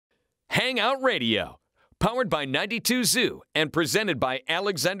Hangout Radio, powered by 92 Zoo and presented by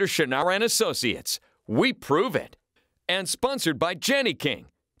Alexander Shinar and Associates. We prove it. And sponsored by Jenny King,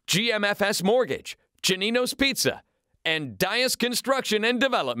 GMFS Mortgage, Janino's Pizza, and Dias Construction and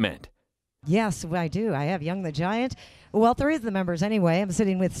Development. Yes, I do. I have Young the Giant. Well, three of the members anyway. I'm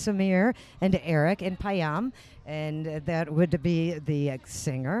sitting with Samir and Eric and Payam, and that would be the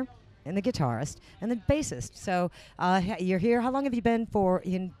singer and the guitarist and the bassist. So you're here. How long have you been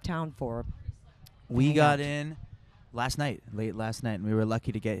in town for? We got in late last night, and we were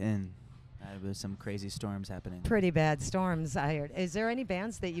lucky to get in. There was some crazy storms happening. Pretty bad storms, I heard. Is there any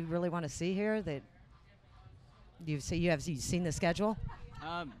bands that you really want to see here that you've seen the schedule?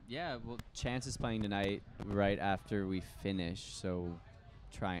 Yeah, well, Chance is playing tonight right after we finish, so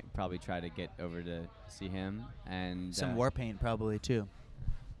probably try to get over to see him. And some Warpaint probably too.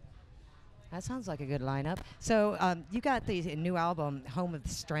 That sounds like a good lineup. So you got the new album, Home of the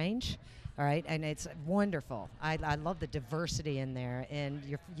Strange, all right, and it's wonderful. I love the diversity in there, and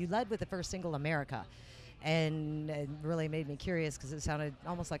you led with the first single, America, and it really made me curious because it sounded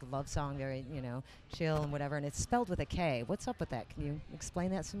almost like a love song, very, chill and whatever, and it's spelled with a K. What's up with that? Can you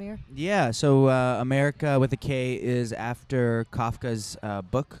explain that, Samir? Yeah, so America with a K is after Kafka's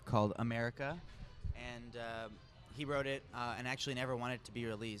book called America, and he wrote it and actually never wanted it to be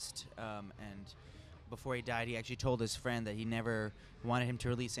released, and before he died, he actually told his friend that he never wanted him to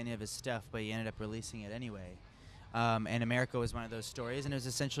release any of his stuff, but he ended up releasing it anyway. And America was one of those stories, and it was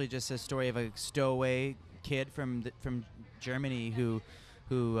essentially just a story of a stowaway kid from Germany who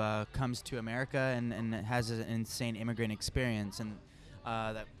comes to America and has an insane immigrant experience, and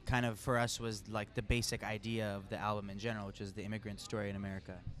that kind of for us was like the basic idea of the album in general, which is the immigrant story in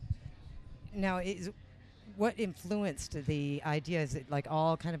America. Now, what influenced the idea? Is it like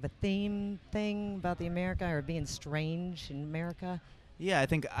all kind of a theme thing about the America or being strange in America? Yeah,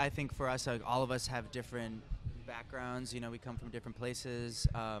 I think for us, all of us have different backgrounds. We come from different places,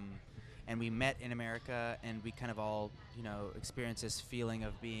 and we met in America, and we kind of all, experience this feeling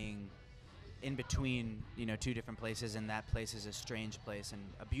of being in between, two different places, and that place is a strange place and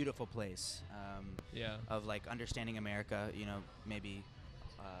a beautiful place. Of like understanding America, maybe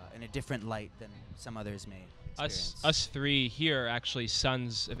in a different light than some others may experience. Us three here are actually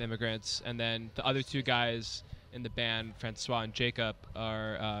sons of immigrants, and then the other two guys in the band, Francois and Jacob,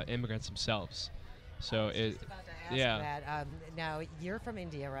 are immigrants themselves. So about to ask that. Now, you're from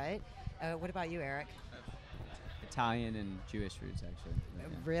India, right? What about you, Eric? Italian and Jewish roots, actually.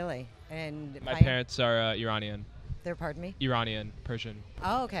 Really? And my parents are Iranian. They're, pardon me? Iranian, Persian.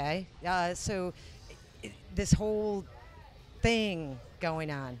 Oh, okay. So this whole thing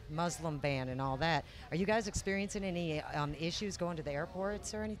going on, Muslim ban and all that, are you guys experiencing any issues going to the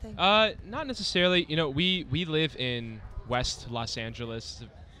airports or anything? Not necessarily. We live in West Los Angeles,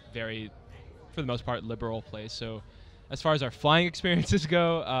 a very, for the most part, liberal place. So as far as our flying experiences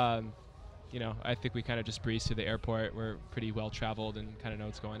go, I think we kind of just breeze through the airport. We're pretty well traveled and kind of know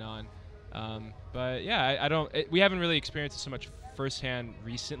what's going on. But yeah, we haven't really experienced it so much firsthand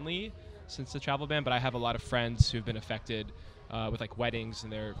recently since the travel ban, but I have a lot of friends who've been affected with like weddings,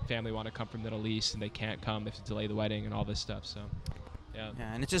 and their family want to come from Middle East and they can't come. They have to delay the wedding and all this stuff. So yeah,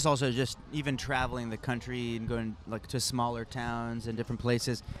 and it's just also just even traveling the country and going like to smaller towns and different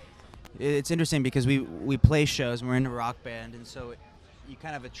places. It's interesting because we play shows and we're in a rock band, and so you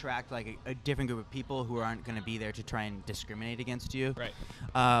kind of attract like a different group of people who aren't going to be there to try and discriminate against you. Right.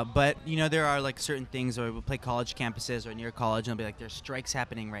 But there are like certain things, or we'll play college campuses or near college, and it'll be like there's strikes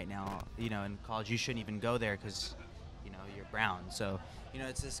happening right now. In college you shouldn't even go there because you're brown. So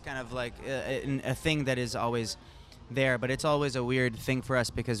it's this kind of like a thing that is always there, but it's always a weird thing for us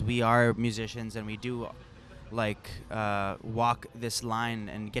because we are musicians and we do like walk this line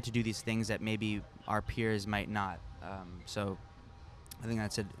and get to do these things that maybe our peers might not. So I think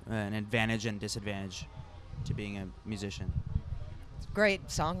that's an advantage and disadvantage to being a musician. Great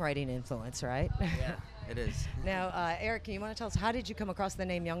songwriting influence, right? Yeah, it is. Now, Eric, you want to tell us, how did you come across the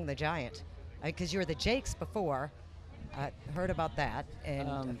name Young the Giant? Because you were the Jakes before. I heard about that. And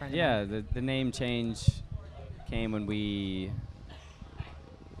a friend of mine. The name change came when we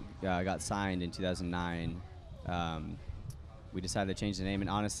got signed in 2009. We decided to change the name, and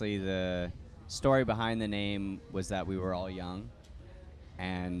honestly, the story behind the name was that we were all young,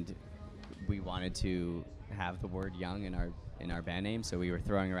 and we wanted to have the word young in our band name, so we were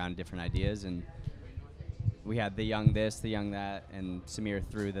throwing around different ideas, and we had the young this, the young that, and Samir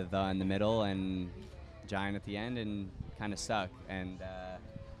threw the in the middle and giant at the end, and kind of stuck. And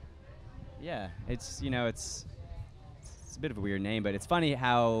yeah, it's it's a bit of a weird name, but it's funny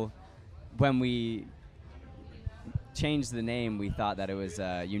how when we changed the name, we thought that it was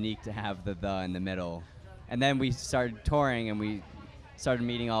unique to have the in the middle. And then we started touring, and we started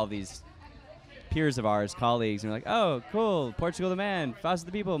meeting all these peers of ours, colleagues, and we're like, oh, cool, Portugal the Man, Foster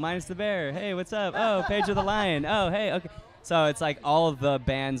the People, Minus the Bear, hey, what's up? Oh, Pedro the Lion, oh, hey, okay. So it's like all of the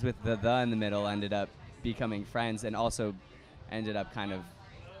bands with the in the middle ended up becoming friends, and also ended up kind of,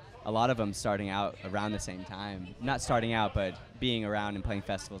 a lot of them starting out around the same time. Not starting out, but being around and playing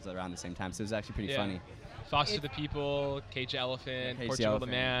festivals around the same time. So it was actually pretty funny. Foster the People, Cage the Elephant, Cage the Portugal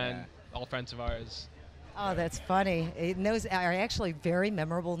Elephant, the Man, yeah. all friends of ours. Oh, that's funny. Those are actually very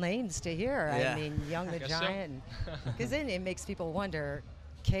memorable names to hear. Yeah. I mean, Young the Guess so. Giant. Because then it makes people wonder,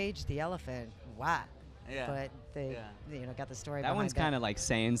 Cage the Elephant, why? Yeah. But they, got the story That behind one's kind of like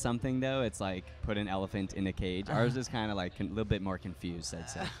saying something, though. It's like put an elephant in a cage. Ours is kind of like a little bit more confused, I'd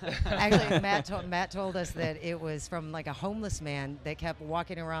say. Actually, Matt told us that it was from like a homeless man that kept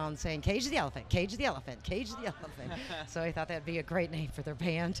walking around saying, Cage the Elephant, Cage the Elephant, Cage the Elephant. So he thought that'd be a great name for their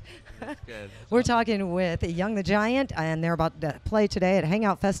band. Good. We're talking with Young the Giant, and they're about to play today at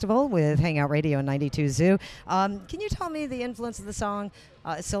Hangout Festival with Hangout Radio and 92 Zoo. Can you tell me the influence of the song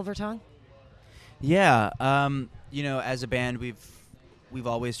Silver Tongue? Yeah, as a band, we've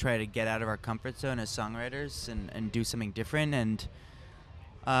always tried to get out of our comfort zone as songwriters and do something different.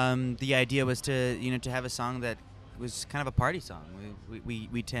 And the idea was to have a song that was kind of a party song.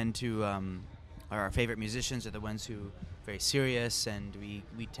 We tend to our favorite musicians are the ones who are very serious, and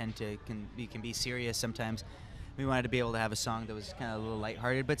we tend to can be serious sometimes. We wanted to be able to have a song that was kind of a little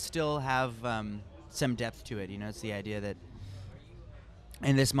lighthearted, but still have some depth to it. It's the idea that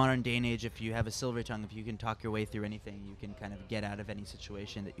in this modern day and age, if you have a silver tongue, if you can talk your way through anything, you can kind of get out of any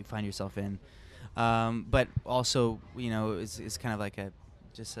situation that you find yourself in. But also, it's kind of like a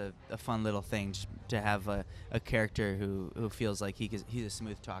fun little thing just to have a character who feels like he's a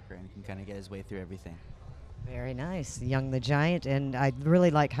smooth talker and can kind of get his way through everything. Very nice, Young the Giant, and I really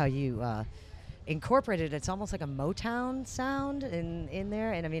like how you incorporated. It's almost like a Motown sound in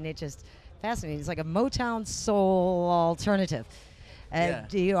there, and I mean, it just fascinating. It's like a Motown soul alternative.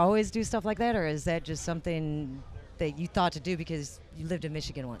 Do you always do stuff like that, or is that just something that you thought to do because you lived in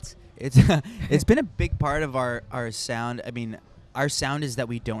Michigan once? It's been a big part of our sound. I mean, our sound is that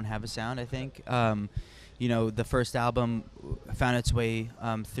we don't have a sound, I think. The first album found its way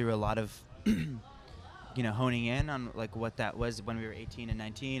through a lot of honing in on like what that was when we were 18 and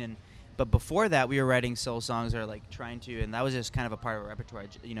 19, but before that, we were writing soul songs or like trying to, and that was just kind of a part of our repertoire.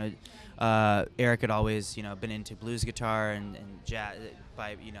 Eric had always, been into blues guitar and jazz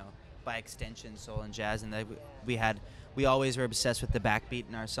by extension, soul and jazz, and we always were obsessed with the backbeat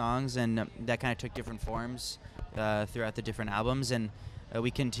in our songs, and that kind of took different forms throughout the different albums, and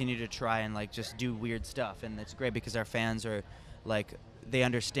we continue to try and like just do weird stuff, and it's great because our fans are like, they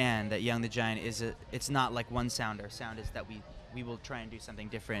understand that Young the Giant it's not like one sound. Our sound is that we will try and do something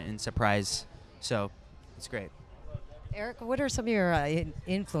different and surprise. So it's great. Eric, what are some of your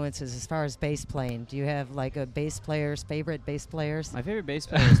influences as far as bass playing? Do you have like a favorite bass players? My favorite bass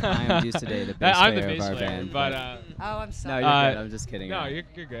player is Ryan Juice today, the bass I'm the player bass of our player, band. but oh, I'm sorry. No, you're good. I'm just kidding. No,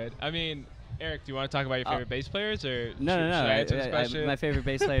 you're good. I mean, Eric, do you want to talk about your favorite bass players, or No. should I answer this question? My favorite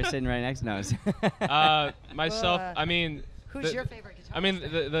bass player is sitting right next to us. Well, Myself, I mean. Who's your favorite guitarist? I mean,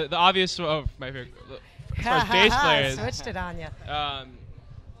 the obvious. Oh, my favorite. As far as bass players, switched it on you.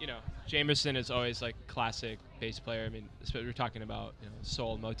 Jamerson is always like classic bass player. I mean, we're talking about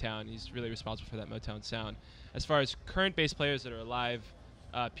soul, Motown. He's really responsible for that Motown sound. As far as current bass players that are alive,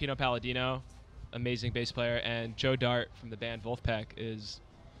 Pino Palladino, amazing bass player, and Joe Dart from the band Wolfpack is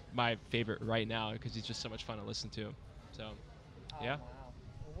my favorite right now because he's just so much fun to listen to. So, yeah. Wow.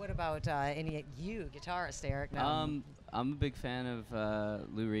 What about any guitarist, Eric? I'm a big fan of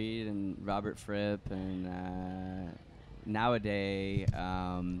Lou Reed and Robert Fripp and nowadays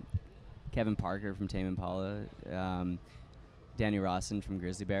Kevin Parker from Tame Impala, Danny Rawson from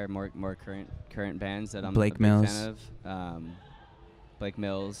Grizzly Bear. More current bands that I'm Blake a big Mills. fan of. Blake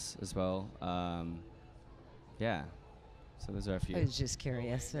Mills as well. Yeah. So those are a few. I was just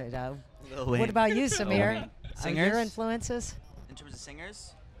curious. Lil Wayne. What about you, Samir? Wayne. Your Singers? influences? In terms of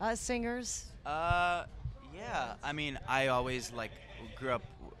singers? Singers? Yeah. I mean, I always grew up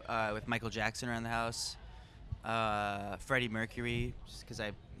with Michael Jackson around the house. Freddie Mercury, just because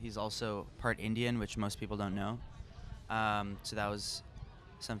he's also part Indian, which most people don't know. So that was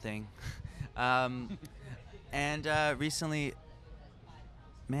something. And recently,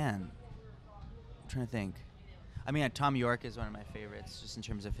 man, I'm trying to think. I mean, Tom York is one of my favorites, just in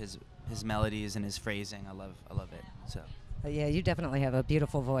terms of his melodies and his phrasing. I love it. So. Yeah, you definitely have a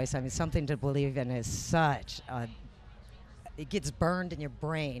beautiful voice. I mean, Something to Believe in is such a it gets burned in your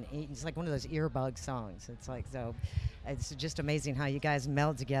brain. It's like one of those earbug songs. It's like, so it's just amazing how you guys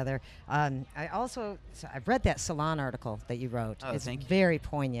meld together. I've read that Salon article that you wrote. Oh, it's thank you. very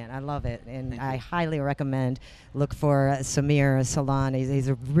poignant. I love it, and Thank I you. highly recommend look for Samir Salon. He's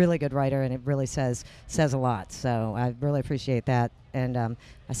a really good writer, and it really says a lot. So I really appreciate that. And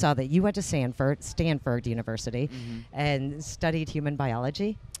I saw that you went to Stanford University, and studied human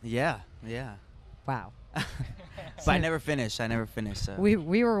biology. Yeah. Wow. But I never finished. So.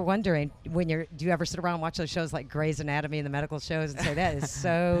 We were wondering do you ever sit around and watch those shows like Grey's Anatomy and the medical shows and say that is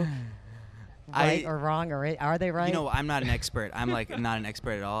so right or wrong, or are they right? You know, I'm not an expert. I'm like not an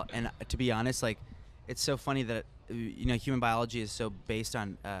expert at all. And to be honest, like, it's so funny that human biology is so based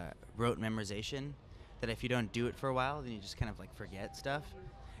on rote memorization that if you don't do it for a while, then you just kind of like forget stuff.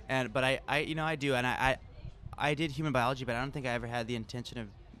 But I do, and I did human biology, but I don't think I ever had the intention of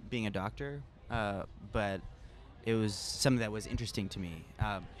being a doctor. But it was something that was interesting to me,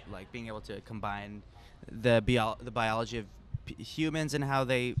 like being able to combine the biology of humans and how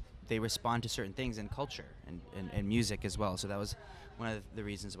they respond to certain things in culture and music as well. So that was one of the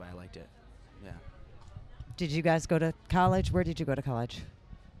reasons why I liked it. Yeah. Did you guys go to college? Where did you go to college?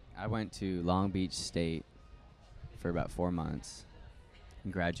 I went to Long Beach State for about 4 months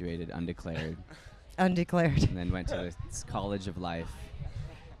and graduated undeclared, Undeclared. and then went to the College of Life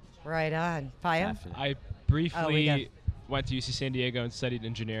Right on. Paya? after that. I Oh, briefly went to UC San Diego and studied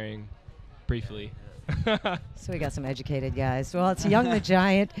engineering briefly. So we got some educated guys. Well, it's Young the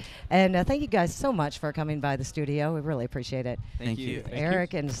Giant, and thank you guys so much for coming by the studio. We really appreciate it. Thank you. Thank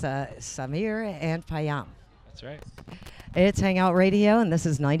Eric and Samir and Payam. That's right. It's Hangout Radio, and this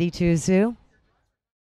is 92 Zoo.